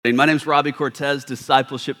My name is Robbie Cortez,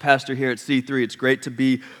 discipleship pastor here at C3. It's great to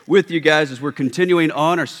be with you guys as we're continuing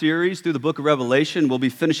on our series through the book of Revelation. We'll be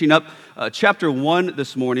finishing up chapter 1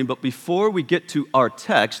 this morning, but before we get to our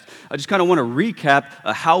text, I just kind of want to recap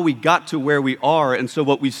how we got to where we are. And so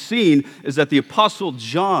what we've seen is that the Apostle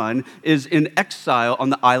John is in exile on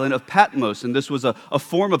the island of Patmos, and this was a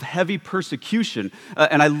form of heavy persecution.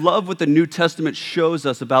 And I love what the New Testament shows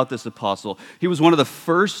us about this apostle. He was one of the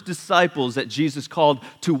first disciples that Jesus called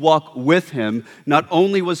to walk with him. Not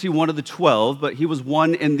only was he one of the 12, but he was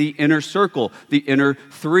one in the inner circle, the inner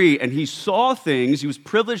three. And he saw things, he was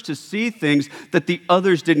privileged to see things that the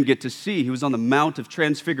others didn't get to see. He was on the Mount of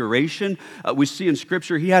Transfiguration. We see in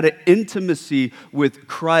Scripture he had an intimacy with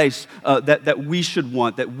Christ that we should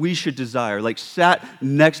want, that we should desire. Like sat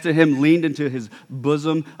next to him, leaned into his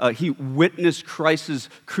bosom. He witnessed Christ's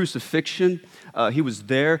crucifixion. He was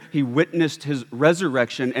there. He witnessed his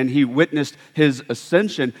resurrection, and he witnessed his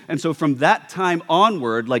ascension. And so from that time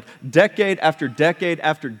onward, like decade after decade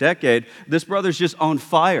after decade, this brother's just on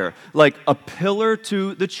fire, like a pillar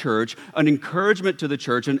to the church, an encouragement to the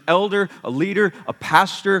church, an elder, a leader, a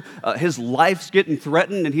pastor. His life's getting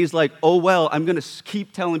threatened, and he's like, oh, well, I'm going to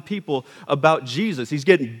keep telling people about Jesus. He's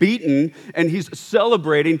getting beaten, and he's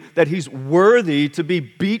celebrating that he's worthy to be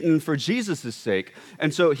beaten for Jesus' sake.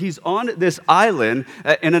 And so he's on this island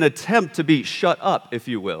in an attempt to be shut up, if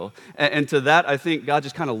you will. And to that, I think God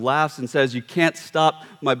just kind of laughs and says, you can't stop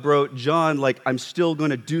my bro John. Like, I'm still going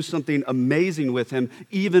to do something amazing with him,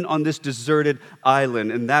 even on this deserted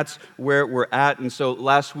island. And that's where we're at. And so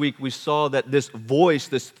last week we saw that this voice,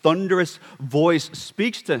 this thunderous voice,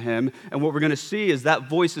 speaks to him. And what we're going to see is that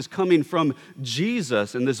voice is coming from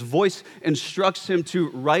Jesus. And this voice instructs him to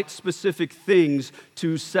write specific things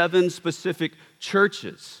to 7 specific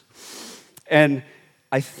churches. And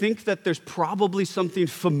I think that there's probably something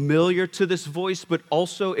familiar to this voice, but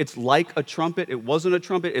also it's like a trumpet. It wasn't a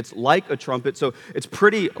trumpet, it's like a trumpet. So it's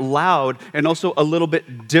pretty loud and also a little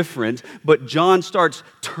bit different. But John starts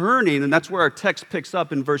turning, and that's where our text picks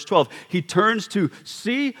up in verse 12. He turns to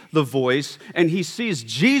see the voice, and he sees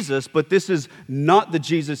Jesus, but this is not the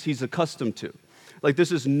Jesus he's accustomed to. Like,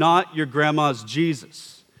 this is not your grandma's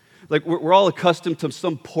Jesus. Like, we're all accustomed to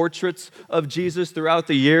some portraits of Jesus throughout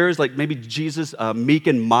the years, like maybe Jesus meek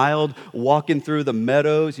and mild, walking through the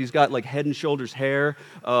meadows. He's got like head and shoulders hair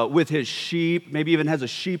with his sheep, maybe even has a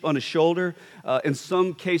sheep on his shoulder. In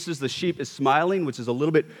some cases, the sheep is smiling, which is a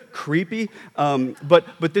little bit creepy.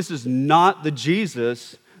 But this is not the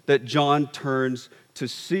Jesus that John turns to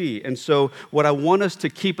see. And so what I want us to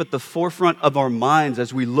keep at the forefront of our minds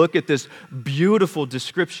as we look at this beautiful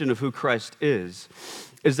description of who Christ is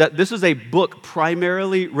that this is a book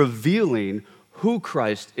primarily revealing who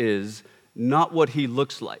Christ is, not what he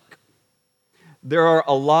looks like. There are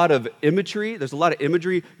a lot of imagery, there's a lot of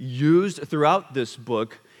imagery used throughout this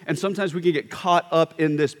book, and sometimes we can get caught up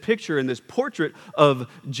in this picture, in this portrait of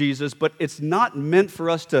Jesus, but it's not meant for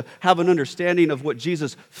us to have an understanding of what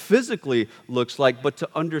Jesus physically looks like, but to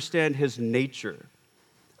understand his nature.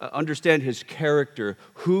 Understand his character,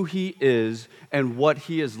 who he is, and what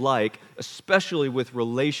he is like, especially with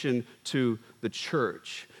relation to the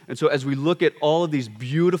church. And so as we look at all of these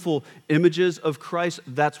beautiful images of Christ,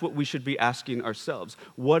 that's what we should be asking ourselves.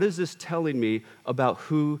 What is this telling me about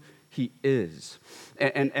who he is?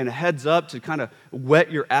 And heads up to kind of whet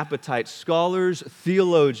your appetite. Scholars,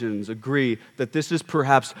 theologians agree that this is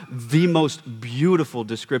perhaps the most beautiful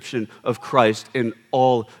description of Christ in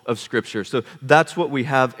all of Scripture. So that's what we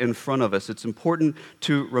have in front of us. It's important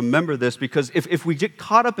to remember this because if we get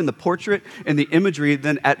caught up in the portrait and the imagery,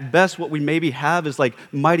 then at best what we maybe have is like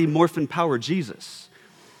Mighty Morphin Power Jesus.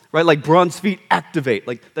 Right, like bronze feet activate.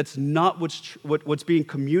 Like that's not what's being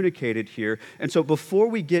communicated here. And so before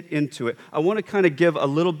we get into it, I want to kind of give a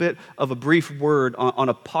little bit of a brief word on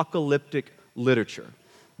apocalyptic literature,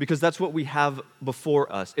 because that's what we have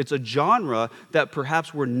before us. It's a genre that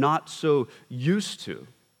perhaps we're not so used to.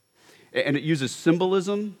 And it uses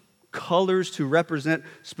symbolism, colors to represent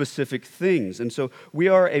specific things. And so we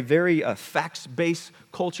are a very facts-based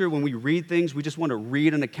culture. When we read things, we just want to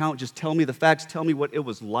read an account, just tell me the facts, tell me what it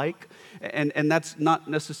was like. And that's not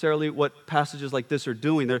necessarily what passages like this are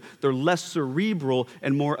doing. They're less cerebral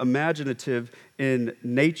and more imaginative in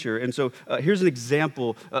nature. And so here's an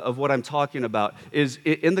example of what I'm talking about. Is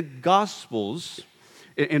in the Gospels,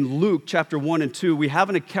 in Luke chapter 1 and 2, we have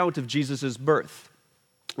an account of Jesus' birth.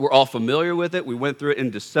 We're all familiar with it. We went through it in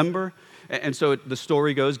December. And so the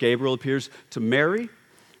story goes, Gabriel appears to Mary,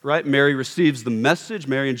 right? Mary receives the message.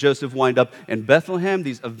 Mary and Joseph wind up in Bethlehem.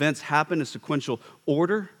 These events happen in sequential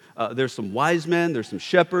order. there's some wise men, there's some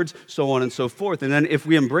shepherds, so on and so forth. And then if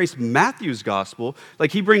we embrace Matthew's gospel,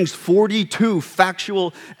 like he brings 42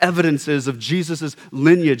 factual evidences of Jesus'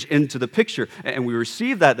 lineage into the picture. And we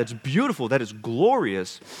receive that. That's beautiful. That is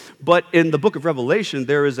glorious. But in the book of Revelation,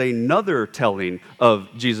 there is another telling of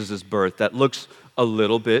Jesus' birth that looks a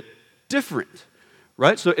little bit different.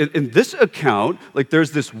 Right? So in this account, like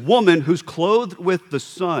there's this woman who's clothed with the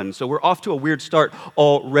sun. So we're off to a weird start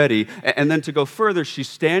already. And then to go further, she's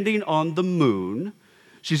standing on the moon.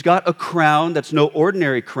 She's got a crown that's no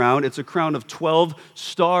ordinary crown. It's a crown of 12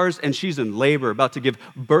 stars, and she's in labor, about to give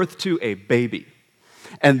birth to a baby.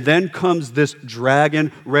 And then comes this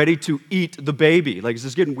dragon ready to eat the baby. Like, is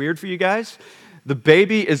this getting weird for you guys? The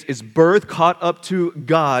baby is birthed, caught up to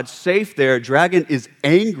God, safe there. Dragon is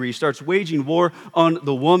angry, starts waging war on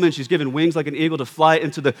the woman. She's given wings like an eagle to fly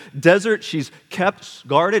into the desert. She's kept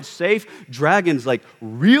guarded, safe. Dragon's like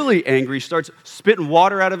really angry, starts spitting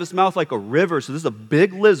water out of his mouth like a river. So this is a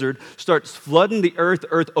big lizard, starts flooding the earth. The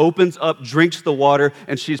earth opens up, drinks the water,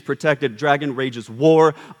 and she's protected. Dragon rages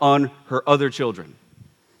war on her other children.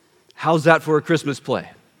 How's that for a Christmas play?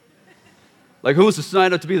 Like, who wants to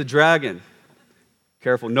sign up to be the dragon?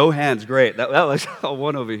 Careful, no hands, great. That was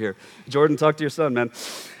one over here. Jordan, talk to your son, man.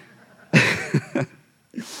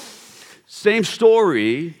 Same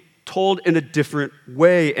story, told in a different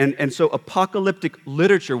way. And so apocalyptic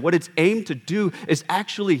literature, what it's aimed to do is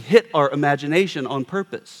actually hit our imagination on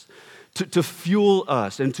purpose, to fuel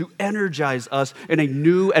us and to energize us in a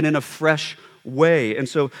new and in a fresh way. And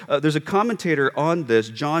so there's a commentator on this,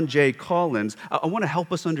 John J. Collins. I want to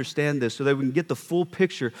help us understand this so that we can get the full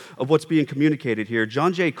picture of what's being communicated here.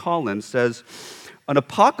 John J. Collins says, an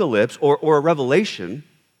apocalypse or a revelation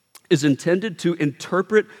is intended to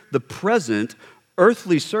interpret the present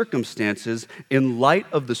earthly circumstances in light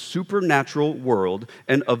of the supernatural world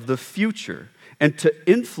and of the future, and to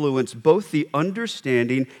influence both the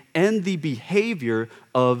understanding and the behavior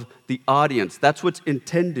of the audience. That's what's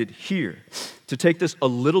intended here. To take this a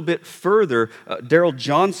little bit further, Darrell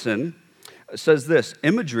Johnson says this: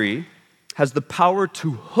 imagery has the power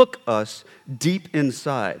to hook us deep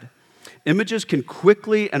inside. Images can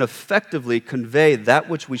quickly and effectively convey that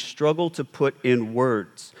which we struggle to put in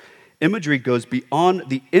words. Imagery goes beyond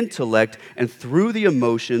the intellect and through the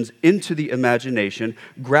emotions into the imagination,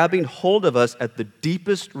 grabbing hold of us at the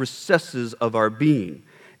deepest recesses of our being.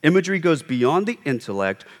 Imagery goes beyond the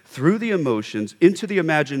intellect, through the emotions, into the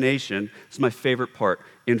imagination. This is my favorite part: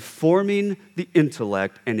 informing the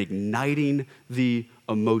intellect and igniting the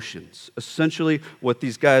emotions. Essentially, what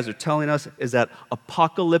these guys are telling us is that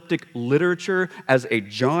apocalyptic literature as a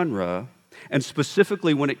genre, and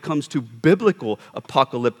specifically when it comes to biblical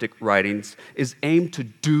apocalyptic writings, is aimed to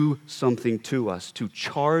do something to us, to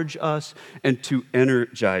charge us, and to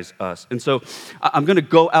energize us. And so I'm going to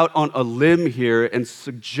go out on a limb here and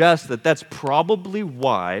suggest that that's probably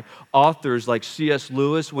why authors like C.S.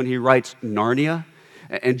 Lewis, when he writes Narnia,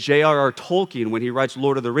 and J.R.R. Tolkien, when he writes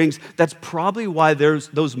Lord of the Rings, that's probably why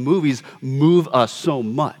those movies move us so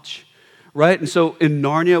much. Right? And so in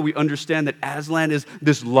Narnia, we understand that Aslan is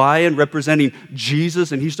this lion representing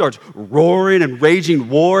Jesus, and he starts roaring and raging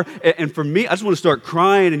war. And for me, I just want to start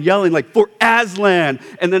crying and yelling, like, for Aslan.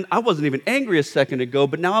 And then I wasn't even angry a second ago,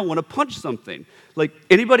 but now I want to punch something. Like,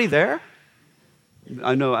 anybody there?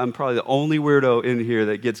 I know I'm probably the only weirdo in here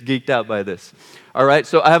that gets geeked out by this. All right,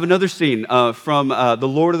 so I have another scene from The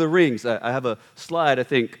Lord of the Rings. I have a slide, I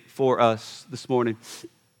think, for us this morning.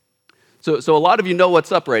 So a lot of you know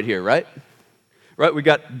what's up right here, right? Right, we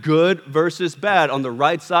got good versus bad. On the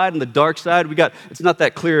right side and the dark side, we got, it's not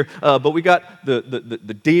that clear, but we got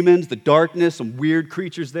the demons, the darkness, some weird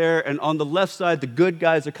creatures there. And on the left side, the good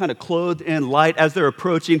guys are kind of clothed in light as they're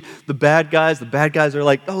approaching the bad guys. The bad guys are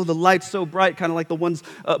like, oh, the light's so bright, kind of like the ones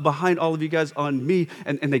behind all of you guys on me.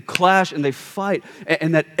 And they clash and they fight,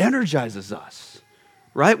 and that energizes us.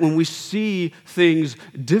 Right? When we see things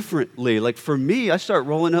differently. Like for me, I start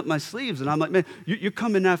rolling up my sleeves and I'm like, man, you're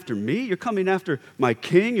coming after me? You're coming after my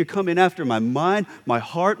king? You're coming after my mind, my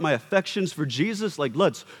heart, my affections for Jesus? Like,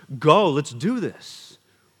 let's go. Let's do this.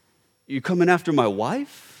 You're coming after my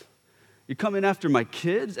wife? You're coming after my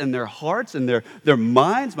kids and their hearts and their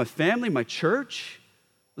minds, my family, my church?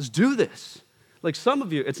 Let's do this. Like some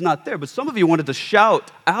of you, it's not there, but some of you wanted to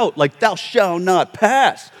shout out like, thou shalt not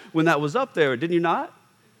pass, when that was up there, didn't you not?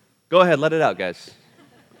 Go ahead, let it out, guys.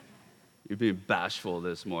 You're being bashful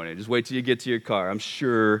this morning. Just wait till you get to your car. I'm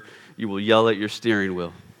sure you will yell at your steering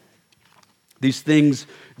wheel. These things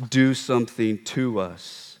do something to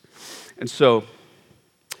us. And so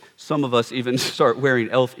some of us even start wearing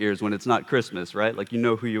elf ears when it's not Christmas, right? Like you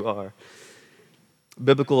know who you are.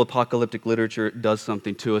 biblical apocalyptic literature does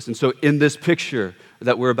something to us. And so in this picture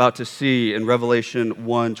that we're about to see in Revelation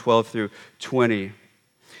 1, 12 through 20,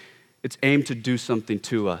 it's aimed to do something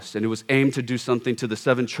to us. And it was aimed to do something to the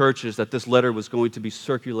 7 churches that this letter was going to be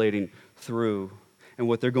circulating through. And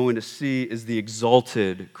what they're going to see is the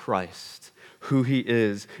exalted Christ, who he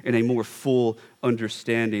is in a more full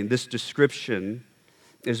understanding. This description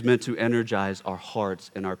is meant to energize our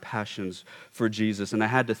hearts and our passions for Jesus. And I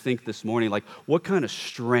had to think this morning, like, what kind of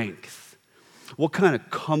strength, what kind of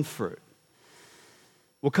comfort,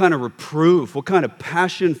 what kind of reproof, what kind of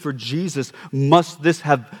passion for Jesus must this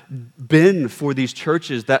have been for these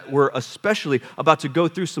churches that were especially about to go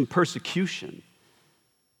through some persecution?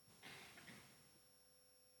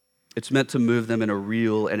 It's meant to move them in a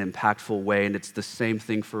real and impactful way, and it's the same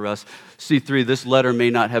thing for us. C3, this letter may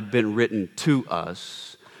not have been written to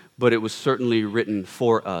us, but it was certainly written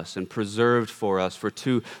for us and preserved for us for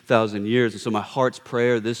 2,000 years. And so my heart's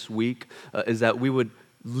prayer this week is that we would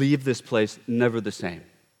leave this place never the same,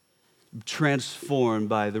 transformed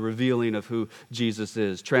by the revealing of who Jesus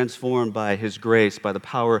is, transformed by his grace, by the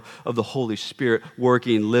power of the Holy Spirit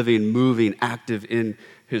working, living, moving, active in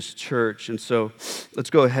his church. And so let's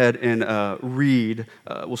go ahead and read.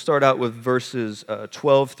 We'll start out with verses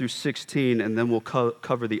 12 through 16, and then we'll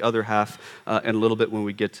cover the other half in a little bit when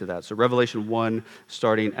we get to that. So Revelation 1,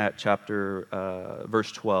 starting at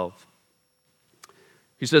verse 12.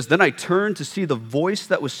 He says, "Then I turned to see the voice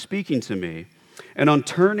that was speaking to me. And on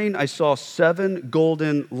turning, I saw 7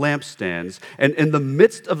 golden lampstands, and in the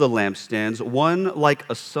midst of the lampstands, one like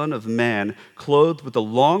a son of man, clothed with a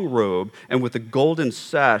long robe and with a golden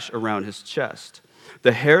sash around his chest.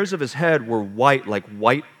 The hairs of his head were white like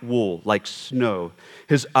white wool, like snow.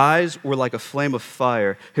 His eyes were like a flame of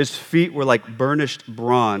fire. His feet were like burnished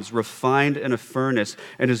bronze, refined in a furnace,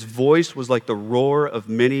 and his voice was like the roar of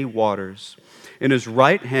many waters. In his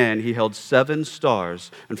right hand he held 7 stars,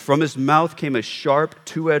 and from his mouth came a sharp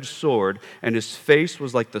 2-edged sword, and his face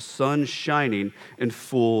was like the sun shining in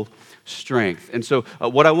full strength." And so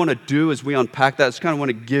what I want to do as we unpack that is kind of want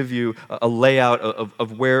to give you a layout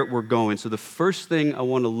of where we're going. So the first thing I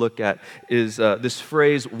want to look at is this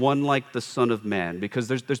phrase, "one like the Son of Man," because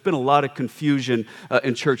there's been a lot of confusion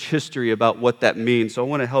in church history about what that means. So I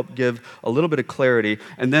want to help give a little bit of clarity.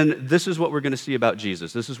 And then this is what we're going to see about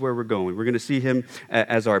Jesus. This is where we're going. We're going to see him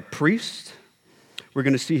as our priest. We're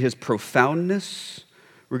going to see his profoundness.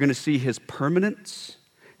 We're going to see his permanence,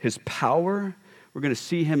 his power. We're going to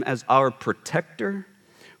see him as our protector.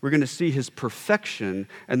 We're going to see his perfection,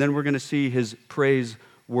 and then we're going to see his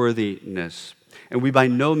praiseworthiness. And we by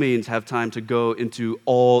no means have time to go into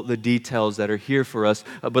all the details that are here for us.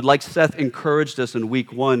 But like Seth encouraged us in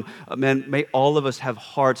week 1, man, may all of us have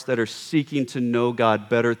hearts that are seeking to know God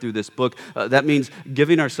better through this book. That means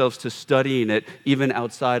giving ourselves to studying it even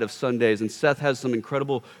outside of Sundays. And Seth has some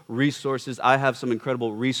incredible resources. I have some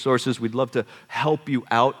incredible resources. We'd love to help you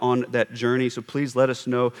out on that journey. So please let us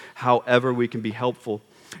know however we can be helpful.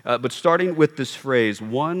 But starting with this phrase,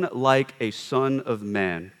 "one like a son of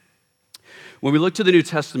man." When we look to the New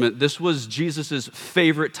Testament, this was Jesus'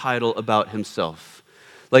 favorite title about himself.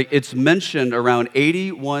 Like, it's mentioned around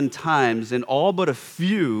 81 times, and all but a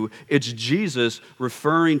few, it's Jesus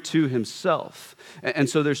referring to himself. And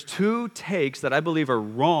so there's 2 takes that I believe are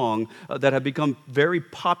wrong that have become very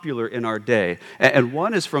popular in our day. And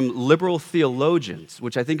one is from liberal theologians,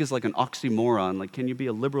 which I think is like an oxymoron. Like, can you be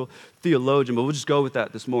a liberal theologian? But we'll just go with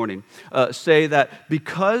that this morning. Say that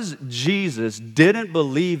because Jesus didn't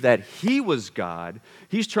believe that he was God,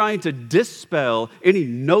 he's trying to dispel any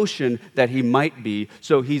notion that he might be.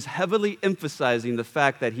 So he's heavily emphasizing the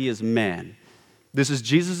fact that he is man. This is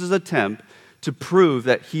Jesus' attempt to prove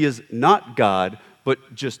that he is not God,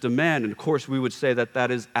 but just a man. And of course, we would say that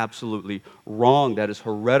that is absolutely wrong. That is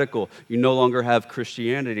heretical. You no longer have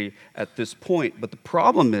Christianity at this point. But the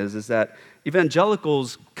problem is that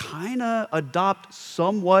evangelicals kind of adopt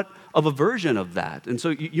somewhat of a version of that. And so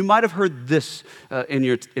you might have heard this in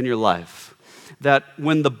your life, that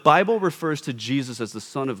when the Bible refers to Jesus as the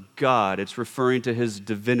Son of God, it's referring to his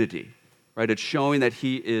divinity. Right? It's showing that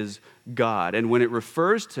he is God. And when it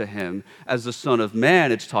refers to him as the Son of Man,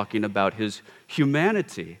 it's talking about his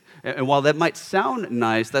humanity. And while that might sound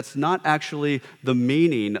nice, that's not actually the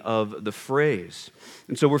meaning of the phrase.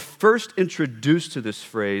 And so we're first introduced to this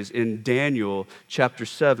phrase in Daniel chapter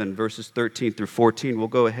 7, verses 13 through 14. We'll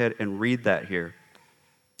go ahead and read that here.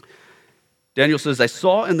 Daniel says, I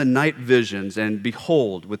saw in the night visions, and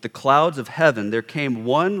behold, with the clouds of heaven there came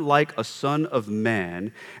one like a son of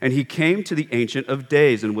man, and he came to the Ancient of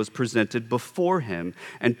Days and was presented before him.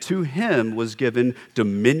 And to him was given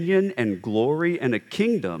dominion and glory and a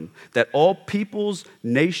kingdom, that all peoples,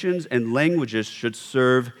 nations, and languages should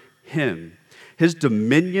serve him. His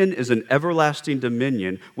dominion is an everlasting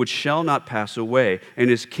dominion which shall not pass away, and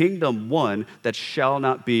his kingdom one that shall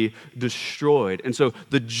not be destroyed. And so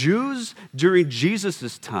the Jews during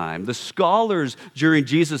Jesus' time, the scholars during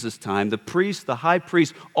Jesus' time, the priests, the high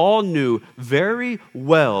priest, all knew very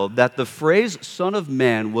well that the phrase Son of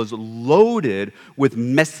Man was loaded with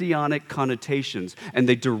messianic connotations, and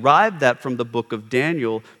they derived that from the book of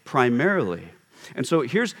Daniel primarily. And so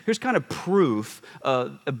here's kind of proof,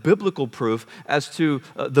 a biblical proof, as to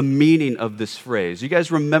the meaning of this phrase. You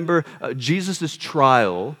guys remember Jesus'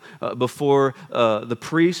 trial before the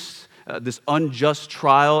priests, this unjust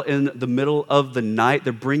trial in the middle of the night.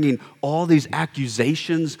 They're bringing all these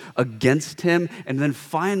accusations against him. And then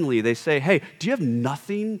finally they say, hey, do you have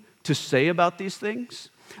nothing to say about these things?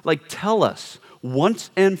 Like, tell us once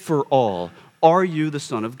and for all, are you the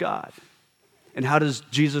Son of God? And how does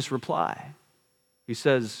Jesus reply? He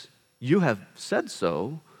says, you have said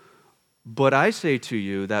so, but I say to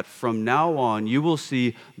you that from now on you will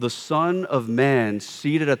see the Son of Man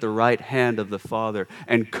seated at the right hand of the Father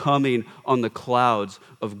and coming on the clouds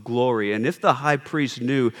of glory. And if the high priest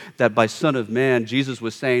knew that by Son of Man Jesus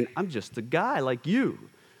was saying, I'm just a guy like you,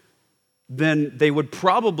 then they would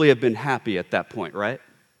probably have been happy at that point, right?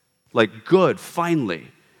 Like, good, finally.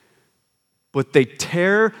 But they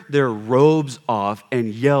tear their robes off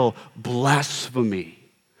and yell, blasphemy.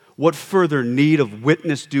 What further need of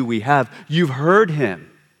witness do we have? You've heard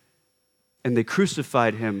him. And they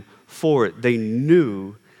crucified him for it. They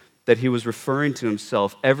knew that he was referring to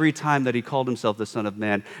himself every time that he called himself the Son of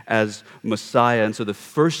Man as Messiah. And so the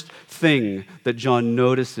first thing that John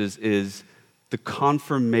notices is the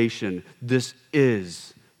confirmation. This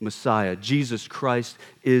is Messiah. Jesus Christ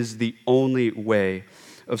is the only way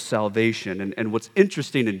of salvation. And what's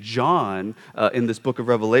interesting in John, in this book of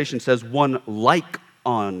Revelation, says one like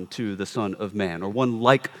unto the Son of Man, or one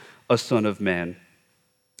like a Son of Man.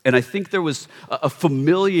 And I think there was a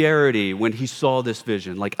familiarity when he saw this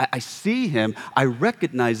vision. Like, I see him, I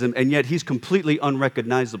recognize him, and yet he's completely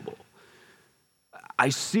unrecognizable. I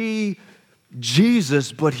see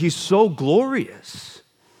Jesus, but he's so glorious.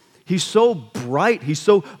 He's so bright, he's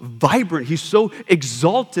so vibrant, he's so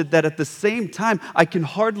exalted that at the same time, I can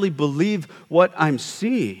hardly believe what I'm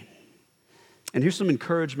seeing. And here's some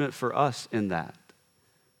encouragement for us in that.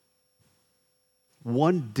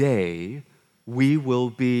 One day, we will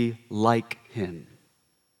be like him.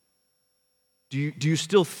 Do you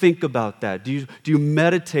still think about that? Do you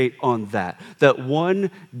meditate on that? That one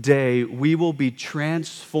day, we will be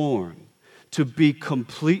transformed to be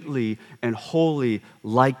completely and wholly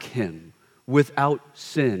like him, without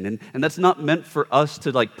sin. And that's not meant for us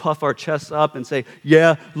to like puff our chests up and say,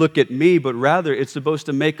 yeah, look at me, but rather it's supposed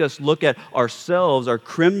to make us look at ourselves, our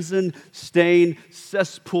crimson-stained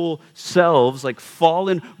cesspool selves, like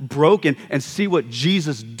fallen, broken, and see what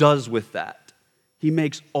Jesus does with that. He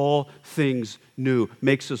makes all things new,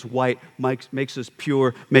 makes us white, makes us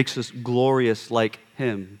pure, makes us glorious like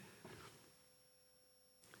him.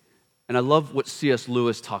 And I love what C.S.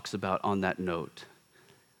 Lewis talks about on that note.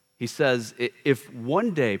 He says, if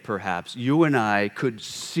one day perhaps you and I could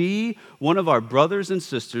see one of our brothers and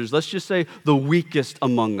sisters, let's just say the weakest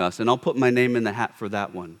among us, and I'll put my name in the hat for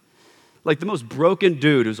that one. Like the most broken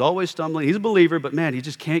dude who's always stumbling. He's a believer, but man, he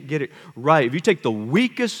just can't get it right. If you take the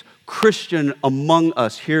weakest Christian among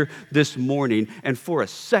us here this morning, and for a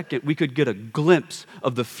second we could get a glimpse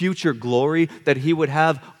of the future glory that he would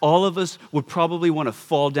have, all of us would probably want to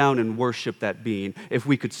fall down and worship that being if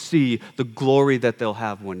we could see the glory that they'll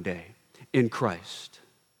have one day in Christ.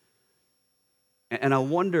 And I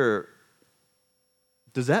wonder,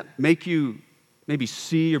 does that make you maybe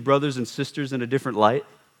see your brothers and sisters in a different light?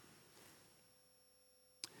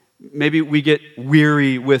 Maybe we get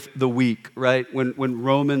weary with the weak, right? When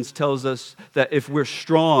Romans tells us that if we're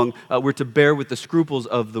strong, we're to bear with the scruples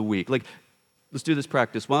of the weak. Like, let's do this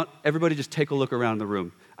practice. Why don't everybody just take a look around the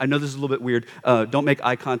room? I know this is a little bit weird. Don't make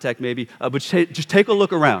eye contact maybe, but just take a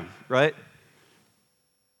look around, right?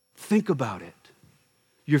 Think about it.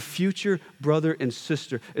 Your future brother and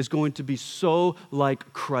sister is going to be so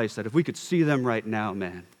like Christ that if we could see them right now,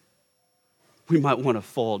 man, we might want to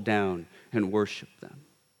fall down and worship them.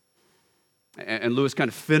 And Lewis kind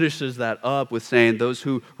of finishes that up with saying those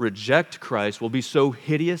who reject Christ will be so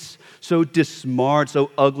hideous, so dismarred,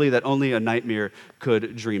 so ugly that only a nightmare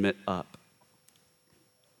could dream it up.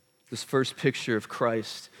 This first picture of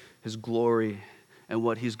Christ, his glory, and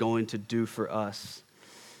what he's going to do for us.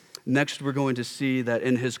 Next, we're going to see that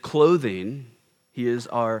in his clothing, he is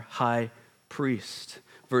our high priest.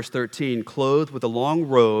 Verse 13, clothed with a long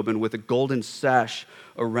robe and with a golden sash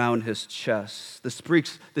around his chest. This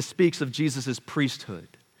speaks of Jesus' priesthood,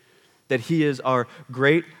 that he is our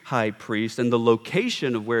great high priest, and the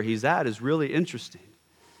location of where he's at is really interesting.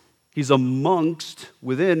 He's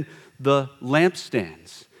within the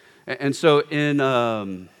lampstands. And so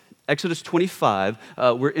in Exodus 25,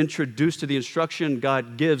 we're introduced to the instruction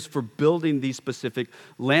God gives for building these specific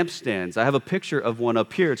lampstands. I have a picture of one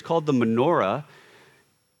up here. It's called the menorah.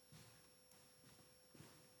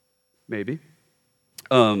 Maybe.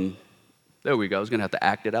 There we go. I was going to have to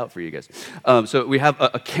act it out for you guys. So we have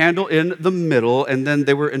a candle in the middle, and then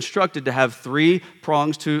they were instructed to have 3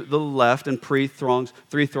 prongs to the left and 3 prongs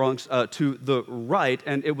to the right.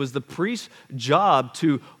 And it was the priest's job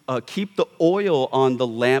to keep the oil on the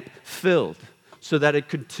lamp filled so that it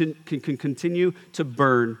can continue to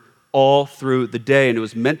burn all through the day. And it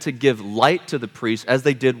was meant to give light to the priests as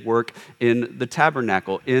they did work in the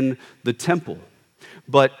tabernacle, in the temple.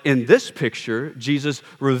 But in this picture, Jesus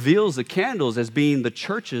reveals the candles as being the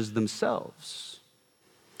churches themselves,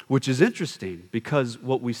 which is interesting because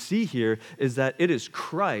what we see here is that it is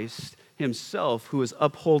Christ himself who is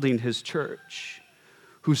upholding his church,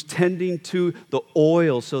 who's tending to the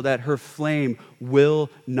oil so that her flame will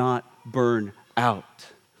not burn out.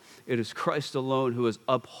 It is Christ alone who is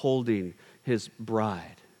upholding his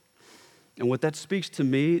bride. And what that speaks to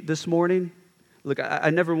me this morning, look, I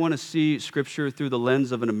never want to see Scripture through the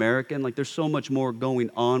lens of an American. Like, there's so much more going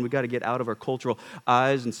on. We got to get out of our cultural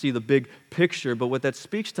eyes and see the big picture. But what that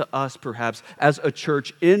speaks to us, perhaps, as a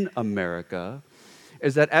church in America,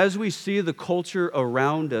 is that as we see the culture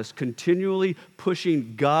around us continually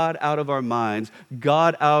pushing God out of our minds,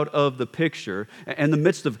 God out of the picture, in the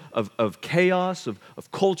midst of chaos, of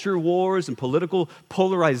culture wars and political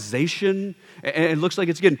polarization, and it looks like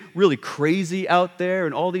it's getting really crazy out there,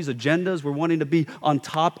 and all these agendas we're wanting to be on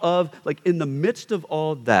top of, like in the midst of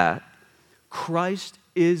all that, Christ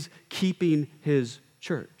is keeping his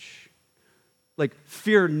church. Like,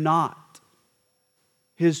 fear not.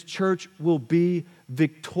 His church will be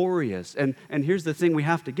victorious. And here's the thing we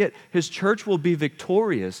have to get. His church will be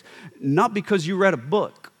victorious, not because you read a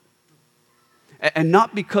book, and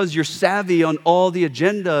not because you're savvy on all the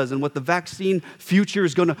agendas and what the vaccine future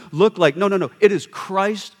is going to look like. No. It is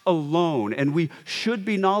Christ alone, and we should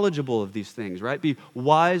be knowledgeable of these things, right? Be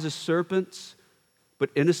wise as serpents,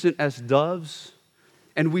 but innocent as doves.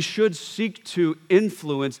 And we should seek to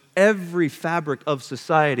influence every fabric of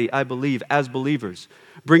society, I believe, as believers,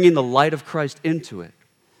 bringing the light of Christ into it.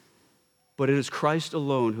 But it is Christ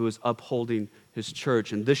alone who is upholding his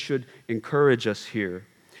church, and this should encourage us here.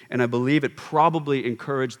 And I believe it probably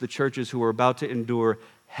encouraged the churches who are about to endure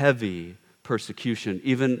heavy persecution,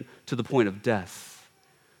 even to the point of death.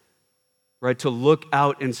 Right? To look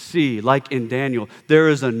out and see, like in Daniel, there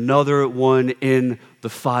is another one in the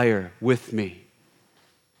fire with me.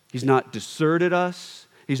 He's not deserted us.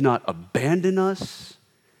 He's not abandoned us.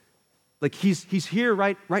 Like he's here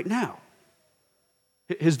right now.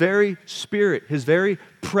 His very spirit, his very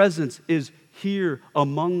presence is here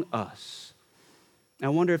among us. And I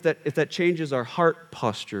wonder if that changes our heart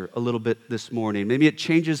posture a little bit this morning. Maybe it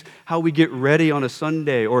changes how we get ready on a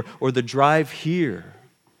Sunday or the drive here.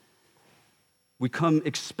 We come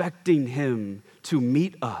expecting him to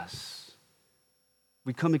meet us.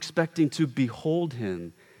 We come expecting to behold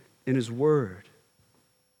him in his word.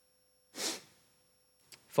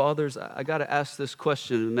 Fathers, I got to ask this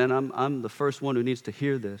question, man. I'm the first one who needs to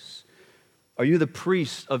hear this. Are you the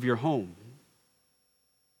priest of your home?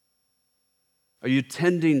 Are you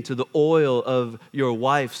tending to the oil of your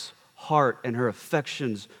wife's heart and her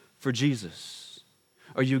affections for Jesus?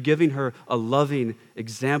 Are you giving her a loving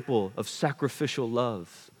example of sacrificial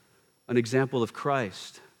love, an example of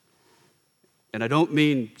Christ? And I don't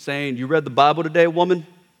mean saying, you read the Bible today, woman?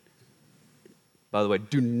 By the way,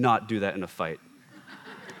 do not do that in a fight.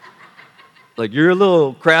 Like, you're a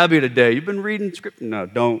little crabby today. You've been reading scripture. No,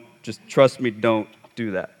 don't. Just trust me, don't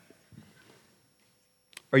do that.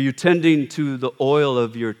 Are you tending to the oil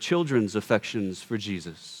of your children's affections for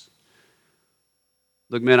Jesus?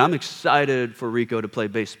 Look, man, I'm excited for Rico to play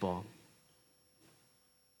baseball.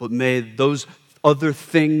 But may those other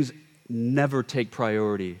things never take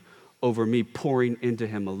priority over me pouring into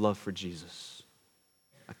him a love for Jesus.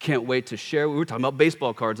 I can't wait to share. We were talking about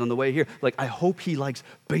baseball cards on the way here. Like, I hope he likes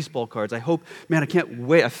baseball cards. I can't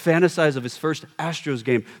wait. I fantasize of his first Astros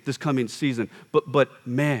game this coming season. But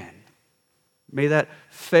man, May that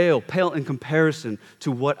pale in comparison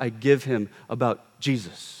to what I give him about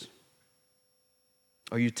Jesus.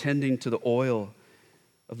 Are you tending to the oil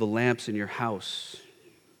of the lamps in your house?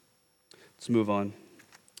 Let's move on.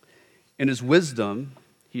 In his wisdom,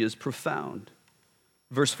 he is profound.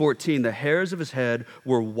 Verse 14, the hairs of his head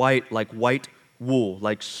were white like white wool,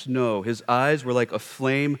 like snow. His eyes were like a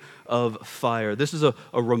flame of fire. This is a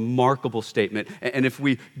remarkable statement. And if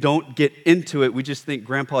we don't get into it, we just think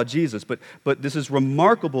Grandpa Jesus. But this is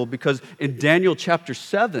remarkable because in Daniel chapter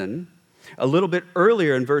 7, a little bit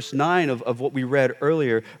earlier in verse 9 of what we read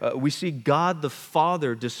earlier, we see God the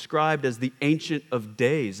Father described as the Ancient of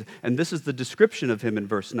Days. And this is the description of him in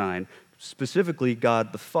verse 9, specifically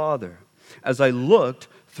God the Father. As I looked,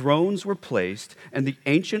 thrones were placed, and the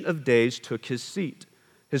Ancient of Days took his seat.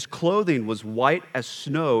 His clothing was white as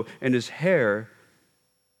snow, and his hair,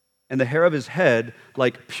 and the hair of his head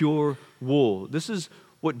like pure wool. This is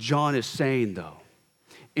what John is saying, though.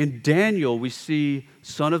 In Daniel, we see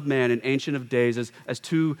Son of Man and Ancient of Days as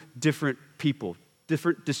two different people,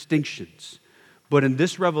 different distinctions. But in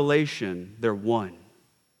this revelation, they're one.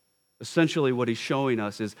 Essentially, what he's showing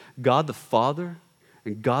us is God the Father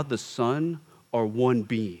and God the Son are one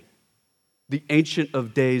being. The Ancient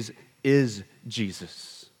of Days is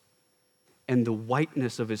Jesus. And the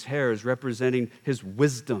whiteness of his hair is representing his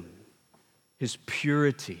wisdom, his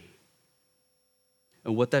purity.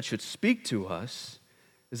 And what that should speak to us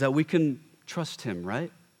is that we can trust him,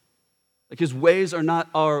 right? Like his ways are not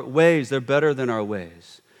our ways, they're better than our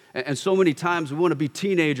ways. And so many times we want to be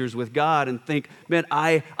teenagers with God and think, man,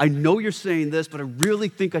 I know you're saying this, but I really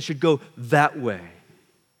think I should go that way.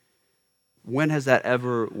 When has that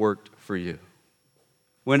ever worked for you?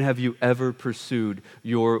 When have you ever pursued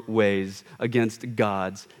your ways against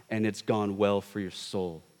God's and it's gone well for your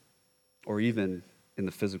soul or even in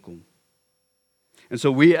the physical? And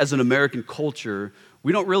so we as an American culture,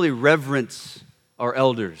 we don't really reverence our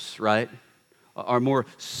elders, right? Our more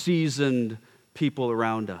seasoned people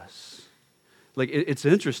around us. Like it's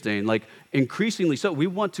interesting, like increasingly so, we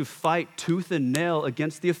want to fight tooth and nail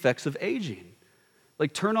against the effects of aging.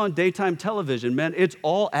 Like turn on daytime television, man, it's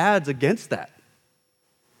all ads against that.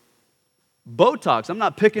 Botox, I'm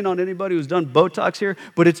not picking on anybody who's done Botox here,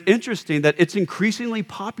 but it's interesting that it's increasingly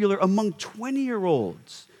popular among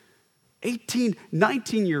 20-year-olds, 18,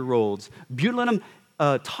 19-year-olds. Botulinum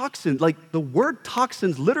toxin, like the word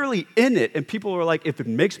toxin's literally in it, and people are like, if it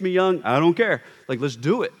makes me young, I don't care. Like, let's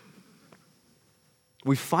do it.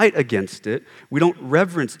 We fight against it. We don't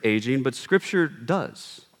reverence aging, but Scripture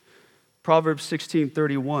does. Proverbs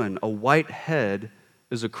 16:31, a white head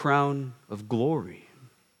is a crown of glory.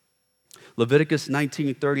 Leviticus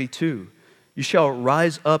 19:32, you shall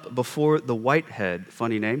rise up before the white head,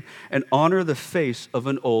 funny name, and honor the face of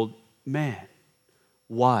an old man.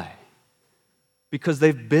 Why? Because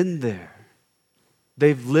they've been there.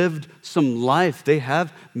 They've lived some life. They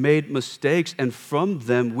have made mistakes, and from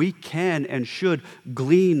them we can and should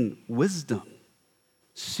glean wisdom,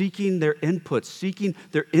 seeking their input, seeking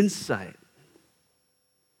their insight.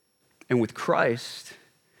 And with Christ,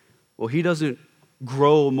 well, he doesn't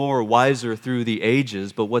grow more wiser through the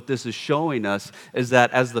ages, but what this is showing us is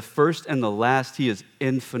that as the first and the last, he is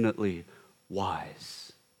infinitely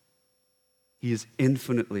wise. He is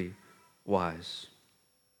infinitely wise.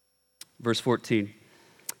 Verse 14,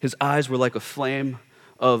 his eyes were like a flame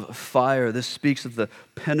of fire. This speaks of the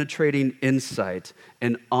penetrating insight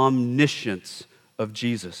and omniscience of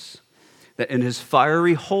Jesus. That in his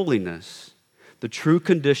fiery holiness, the true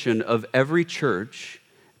condition of every church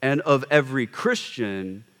and of every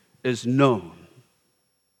Christian is known.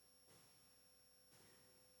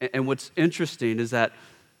 And what's interesting is that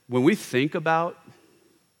when we think about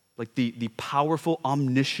like the powerful,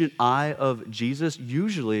 omniscient eye of Jesus,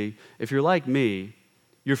 usually, if you're like me,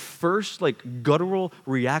 your first like guttural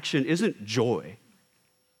reaction isn't joy,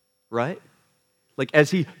 right? Like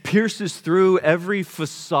as he pierces through every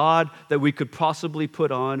facade that we could possibly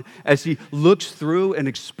put on, as he looks through and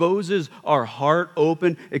exposes our heart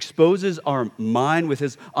open, exposes our mind with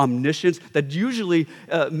his omniscience, that usually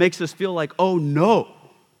makes us feel like, oh no.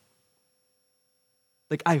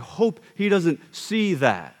 Like I hope he doesn't see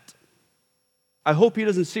that. I hope he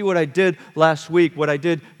doesn't see what I did last week, what I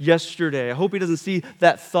did yesterday. I hope he doesn't see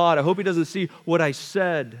that thought. I hope he doesn't see what I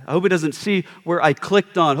said. I hope he doesn't see where I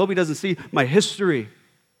clicked on. I hope he doesn't see my history.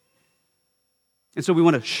 And so we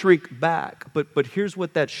want to shrink back. But here's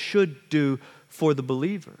what that should do for the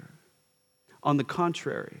believer. On the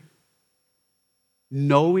contrary,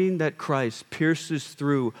 knowing that Christ pierces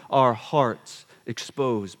through our hearts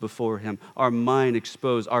exposed before him, our mind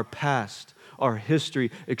exposed, our past, our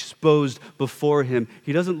history exposed before him.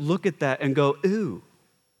 He doesn't look at that and go, ew.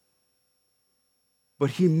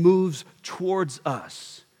 But he moves towards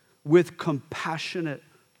us with compassionate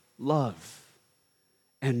love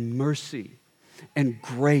and mercy and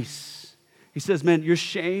grace. He says, man, your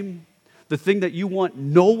shame, the thing that you want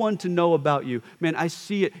no one to know about you, man, I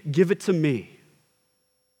see it. Give it to me.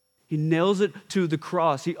 He nails it to the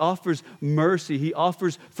cross. He offers mercy. He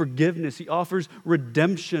offers forgiveness. He offers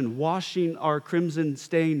redemption, washing our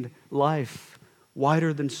crimson-stained life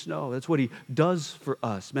whiter than snow. That's what he does for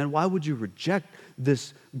us. Man, why would you reject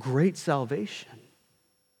this great salvation?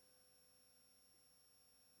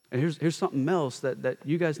 And here's something else that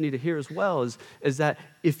you guys need to hear as well, is that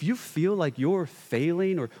if you feel like you're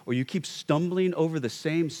failing or you keep stumbling over the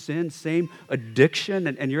same sin, same addiction,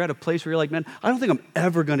 and you're at a place where you're like, man, I don't think I'm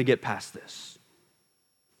ever going to get past this.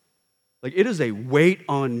 Like, it is a weight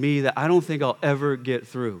on me that I don't think I'll ever get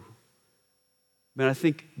through. Man, I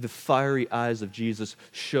think the fiery eyes of Jesus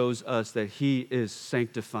shows us that he is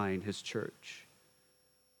sanctifying his church.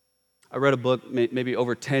 I read a book maybe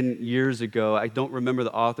over 10 years ago. I don't remember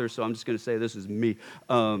the author, so I'm just going to say this is me.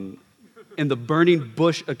 In the burning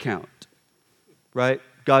bush account, right?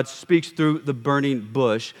 God speaks through the burning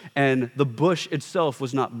bush, and the bush itself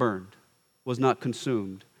was not burned, was not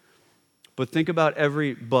consumed. But think about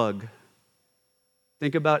every bug.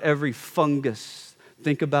 Think about every fungus.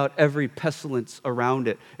 Think about every pestilence around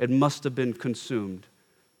it. It must have been consumed.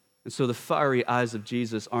 And so the fiery eyes of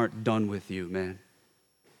Jesus aren't done with you, man.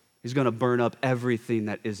 He's going to burn up everything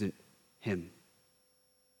that isn't him.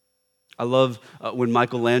 I love when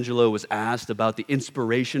Michelangelo was asked about the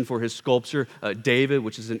inspiration for his sculpture, David,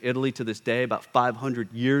 which is in Italy to this day, about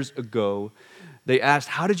 500 years ago. They asked,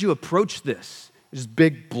 how did you approach this? This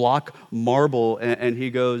big block marble. And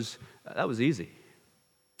he goes, that was easy.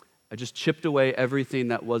 I just chipped away everything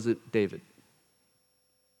that wasn't David.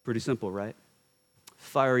 Pretty simple, right?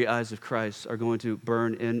 Fiery eyes of Christ are going to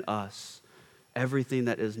burn in us everything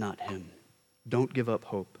that is not him. Don't give up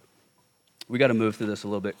hope. We got to move through this a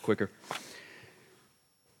little bit quicker.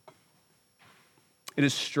 In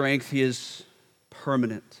his strength, he is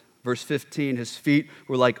permanent. Verse 15, his feet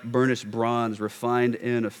were like burnished bronze, refined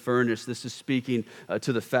in a furnace. This is speaking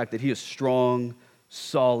to the fact that he is strong,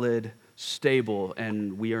 solid, stable,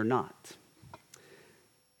 and we are not.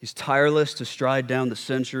 He's tireless to stride down the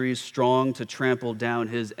centuries, strong to trample down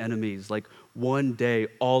his enemies. Like one day,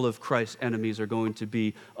 all of Christ's enemies are going to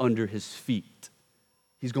be under his feet.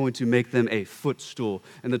 He's going to make them a footstool.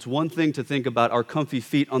 And that's one thing to think about our comfy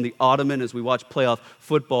feet on the ottoman as we watch playoff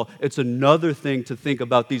football. It's another thing to think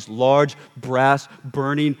about these large, brass,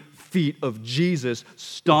 burning feet of Jesus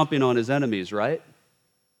stomping on his enemies, right?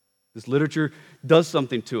 This literature does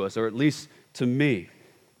something to us, or at least to me.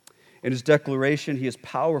 In his declaration, he is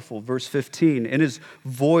powerful. Verse 15, and his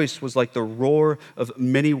voice was like the roar of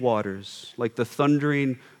many waters, like the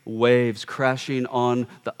thundering waves crashing on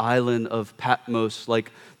the island of Patmos,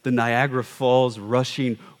 like the Niagara Falls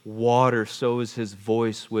rushing water, so is his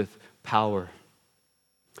voice with power.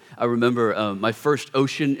 I remember my first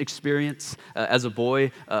ocean experience as a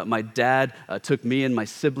boy. My dad took me and my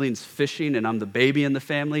siblings fishing, and I'm the baby in the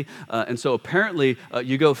family. And so apparently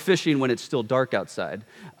you go fishing when it's still dark outside.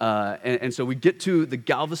 And so we get to the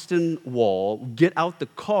Galveston Wall, get out the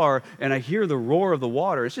car, and I hear the roar of the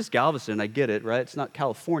water. It's just Galveston, I get it, right? It's not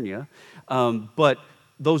California. But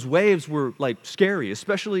those waves were like scary,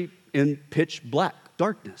 especially in pitch black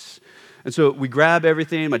darkness. And so we grab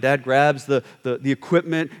everything. My dad grabs the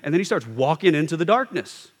equipment, and then he starts walking into the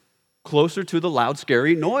darkness, closer to the loud,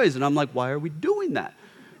 scary noise. And I'm like, why are we doing that?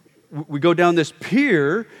 We go down this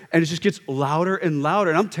pier, and it just gets louder and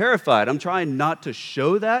louder, and I'm terrified. I'm trying not to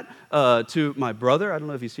show that to my brother. I don't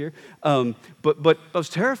know if he's here. But I was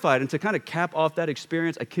terrified, and to kind of cap off that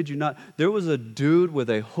experience, I kid you not, there was a dude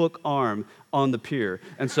with a hook arm on the pier.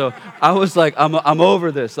 And so I was like, I'm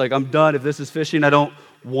over this. Like, I'm done. If this is fishing, I don't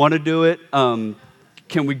want to do it.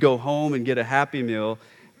 Can we go home and get a Happy Meal?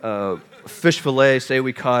 Fish fillet, say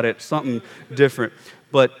we caught it, something different.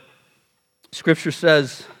 But Scripture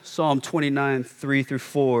says, Psalm 29,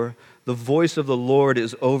 3-4, the voice of the Lord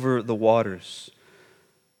is over the waters.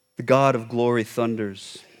 The God of glory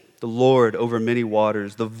thunders. The Lord over many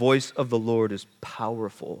waters. The voice of the Lord is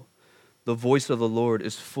powerful. The voice of the Lord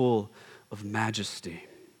is full of majesty.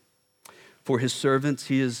 For his servants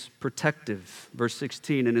he is protective. Verse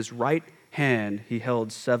 16, in his right hand he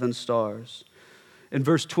held 7 stars. In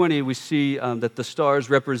verse 20, we see that the stars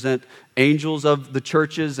represent angels of the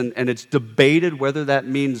churches, and it's debated whether that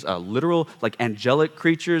means literal, like angelic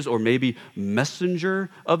creatures, or maybe messenger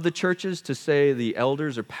of the churches, to say the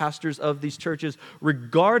elders or pastors of these churches.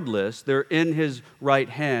 Regardless, they're in his right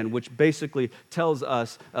hand, which basically tells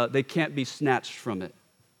us they can't be snatched from it,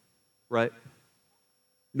 right?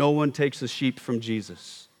 No one takes a sheep from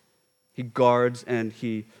Jesus. He guards and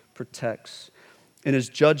he protects. In his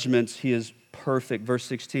judgments, he is perfect. Verse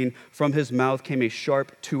 16, from his mouth came a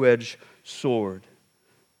sharp two-edged sword.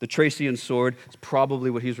 The Tracian sword is probably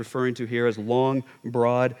what he's referring to here as long,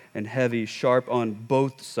 broad, and heavy, sharp on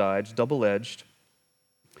both sides, double-edged.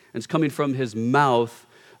 And it's coming from his mouth,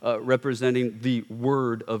 representing the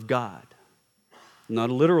Word of God. Not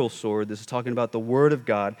a literal sword. This is talking about the Word of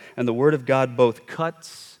God. And the Word of God both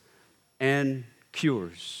cuts and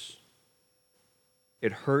cures.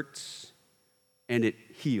 It hurts and it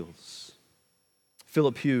heals.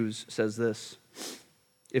 Philip Hughes says this: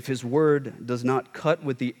 if his word does not cut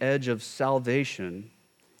with the edge of salvation,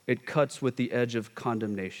 it cuts with the edge of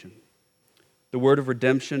condemnation. The word of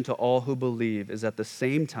redemption to all who believe is at the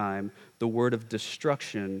same time the word of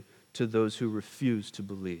destruction to those who refuse to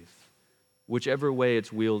believe. Whichever way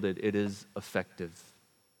it's wielded, it is effective.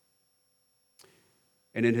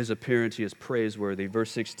 And in his appearance, he is praiseworthy.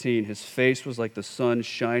 Verse 16, his face was like the sun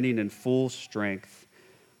shining in full strength.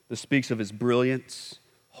 This speaks of his brilliance,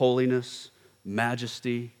 holiness,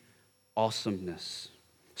 majesty, awesomeness.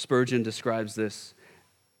 Spurgeon describes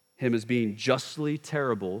him as being justly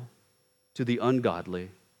terrible to the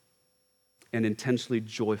ungodly and intensely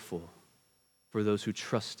joyful for those who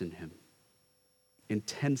trust in him.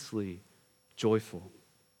 Intensely joyful.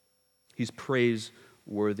 He's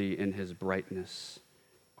praiseworthy in his brightness.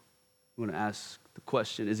 I want to ask the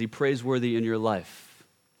question, is he praiseworthy in your life?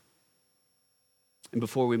 And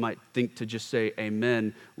before we might think to just say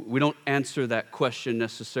amen, we don't answer that question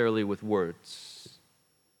necessarily with words.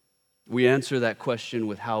 We answer that question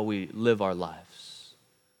with how we live our lives.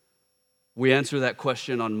 We answer that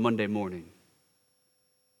question on Monday morning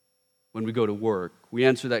when we go to work. We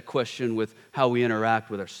answer that question with how we interact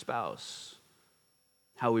with our spouse,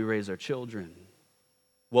 how we raise our children,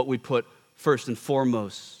 what we put first and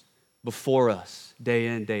foremost before us, day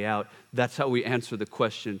in, day out. That's how we answer the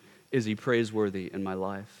question, is he praiseworthy in my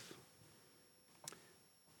life?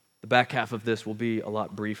 The back half of this will be a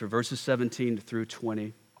lot briefer. Verses 17 through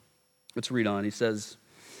 20. Let's read on. He says,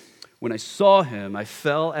 when I saw him, I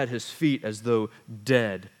fell at his feet as though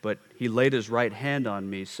dead, but he laid his right hand on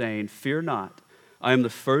me, saying, fear not, I am the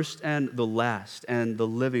first and the last and the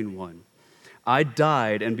living one. I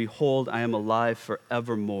died, and behold, I am alive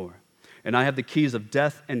forevermore. And I have the keys of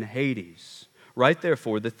death and Hades. Write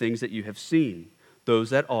therefore the things that you have seen,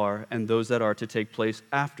 those that are and those that are to take place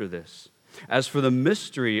after this. As for the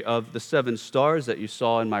mystery of the 7 stars that you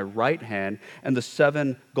saw in my right hand and the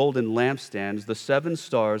 7 golden lampstands, the 7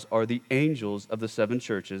 stars are the angels of the 7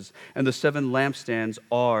 churches, and the 7 lampstands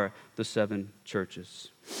are the 7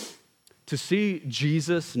 churches. To see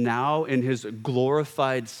Jesus now in his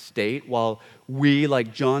glorified state, while we,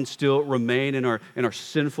 like John, still remain in our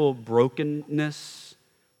sinful brokenness,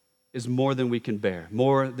 is more than we can bear,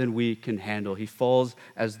 more than we can handle. He falls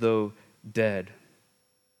as though dead.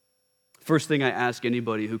 First thing I ask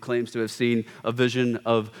anybody who claims to have seen a vision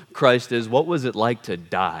of Christ is, what was it like to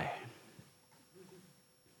die?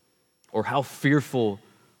 Or how fearful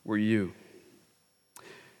were you?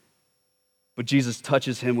 But Jesus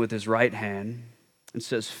touches him with his right hand and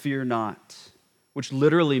says, fear not, which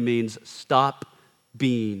literally means stop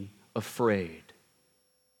being afraid.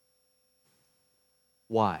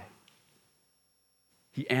 Why?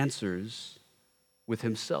 He answers with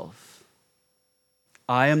himself.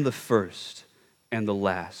 I am the first and the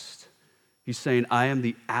last. He's saying, I am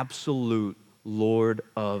the absolute Lord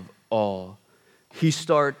of all. He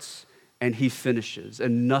starts and he finishes,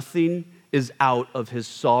 and nothing is out of his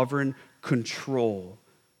sovereign control.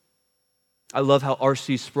 I love how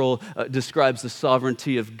R.C. Sproul describes the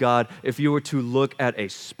sovereignty of God. If you were to look at a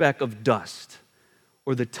speck of dust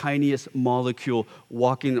or the tiniest molecule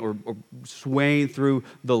walking or swaying through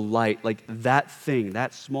the light, like that thing,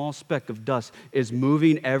 that small speck of dust is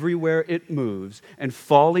moving everywhere it moves and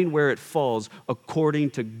falling where it falls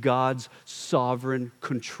according to God's sovereign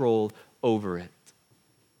control over it.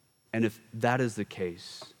 And if that is the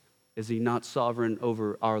case, is he not sovereign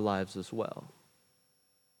over our lives as well?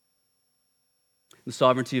 The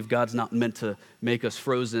sovereignty of God's not meant to make us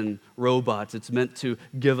frozen robots. It's meant to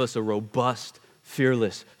give us a robust,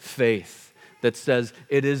 fearless faith that says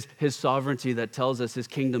it is his sovereignty that tells us his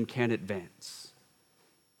kingdom can advance.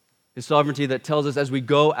 His sovereignty that tells us as we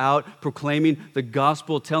go out proclaiming the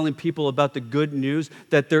gospel, telling people about the good news,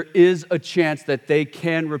 that there is a chance that they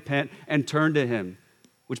can repent and turn to him.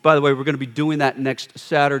 Which, by the way, we're going to be doing that next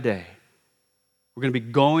Saturday. We're going to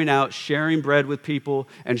be going out, sharing bread with people,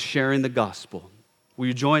 and sharing the gospel. Will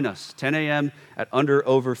you join us? 10 a.m. at Under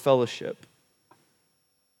Over Fellowship.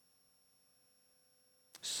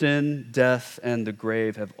 Sin, death, and the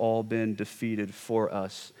grave have all been defeated for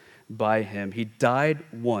us by him. He died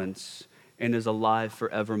once and is alive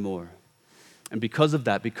forevermore. And because of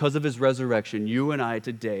that, because of his resurrection, you and I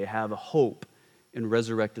today have a hope in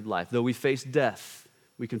resurrected life. Though we face death,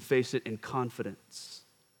 we can face it in confidence,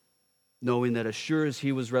 knowing that as sure as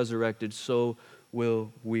he was resurrected, so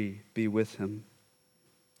will we be with him.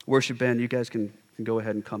 Worship band, you guys can go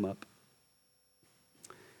ahead and come up.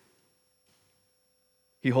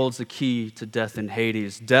 He holds the key to death and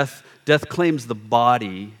Hades. Death claims the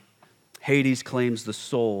body. Hades claims the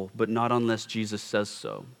soul, but not unless Jesus says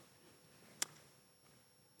so.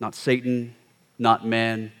 Not Satan, not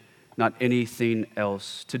man, not anything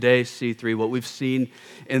else. Today, C3, what we've seen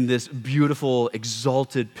in this beautiful,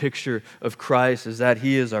 exalted picture of Christ is that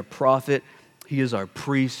he is our prophet, he is our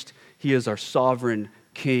priest, he is our sovereign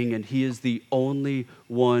king, and he is the only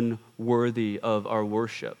one worthy of our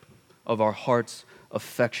worship, of our heart's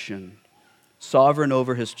affection, sovereign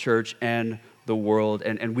over his church and the world,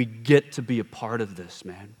 and we get to be a part of this,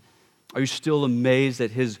 man. Are you still amazed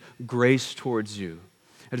at his grace towards you,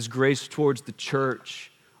 at his grace towards the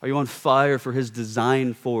church? Are you on fire for his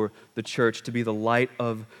design for the church to be the light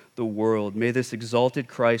of the world? May this exalted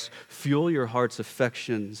Christ fuel your heart's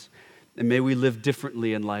affections, and may we live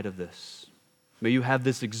differently in light of this. May you have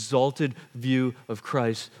this exalted view of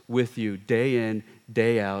Christ with you day in,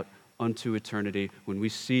 day out, unto eternity when we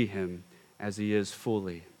see him as he is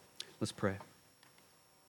fully. Let's pray.